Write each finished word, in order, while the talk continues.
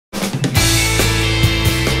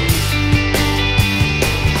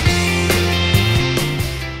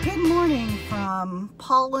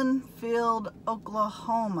pollen-filled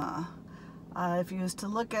Oklahoma. If you was to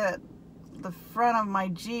look at the front of my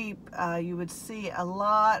Jeep, you would see a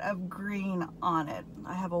lot of green on it.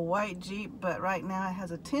 I have a white Jeep, but right now it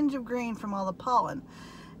has a tinge of green from all the pollen.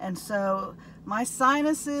 And so my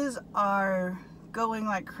sinuses are going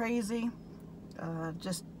like crazy,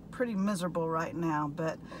 just pretty miserable right now.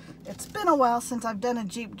 But it's been a while since I've done a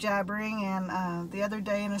Jeep jabbering, and the other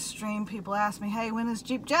day in a stream people asked me, hey, when is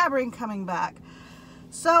Jeep jabbering coming back?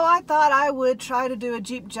 So I thought I would try to do a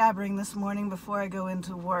Jeep jabbering this morning before I go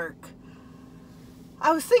into work.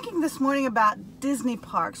 I was thinking this morning about Disney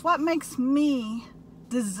parks. What makes me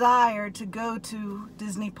desire to go to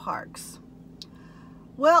Disney parks?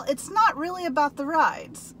 Well, it's not really about the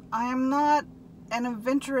rides. I am not an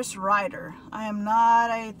adventurous rider. I am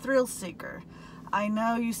not a thrill seeker. I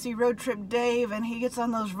know you see Road Trip Dave, and he gets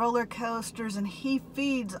on those roller coasters and he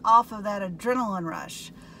feeds off of that adrenaline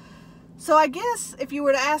rush. So I guess if you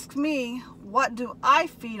were to ask me, what do I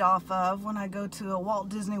feed off of when I go to a Walt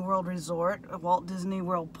Disney World resort, a Walt Disney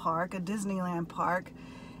World park, a Disneyland park,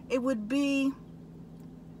 it would be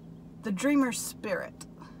the dreamer spirit.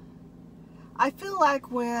 I feel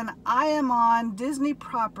like when I am on Disney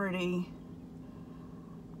property,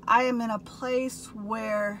 I am in a place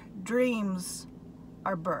where dreams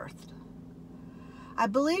are birthed. I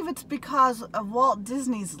believe it's because of Walt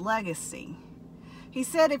Disney's legacy. He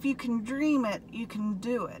said if you can dream it, you can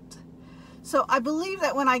do it. So I believe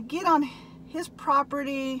that when I get on his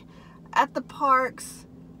property at the parks,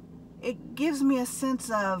 it gives me a sense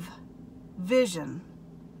of vision.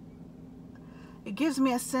 It gives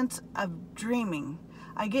me a sense of dreaming.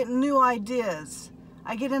 I get new ideas.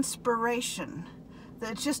 I get inspiration.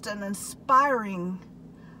 It's just an inspiring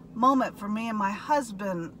moment for me and my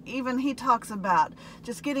husband. Even he talks about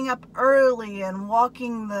just getting up early and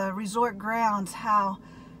walking the resort grounds, how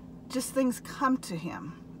just things come to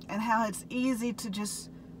him, and how it's easy to just,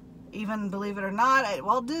 even believe it or not, at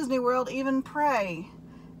Walt Disney World, even pray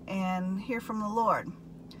and hear from the Lord.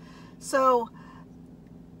 So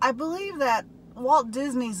I believe that Walt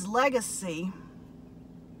Disney's legacy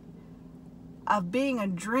of being a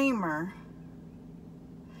dreamer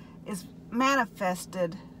is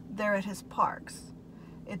manifested there at his parks.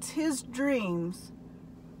 It's his dreams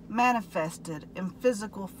manifested in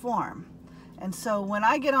physical form. And so when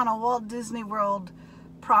I get on a Walt Disney World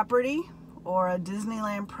property or a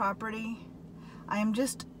Disneyland property, I am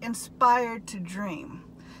just inspired to dream.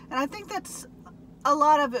 And I think that's a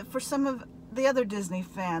lot of it for some of the other Disney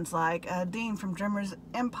fans, like Dean from Dreamer's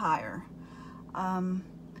Empire.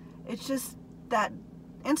 It's just that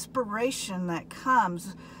inspiration that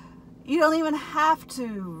comes. You don't even have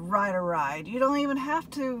to ride a ride. You don't even have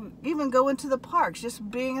to even go into the parks. Just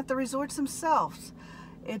being at the resorts themselves,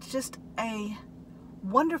 it's just a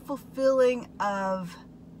wonderful feeling of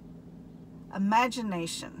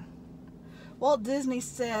imagination. Walt Disney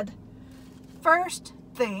said, first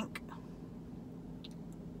think,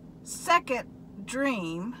 second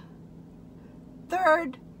dream,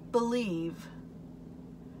 third believe,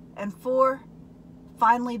 and four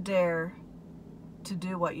finally dare to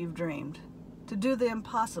do what you've dreamed, to do the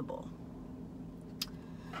impossible.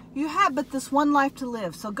 You have but this one life to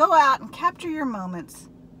live, so go out and capture your moments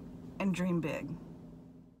and dream big.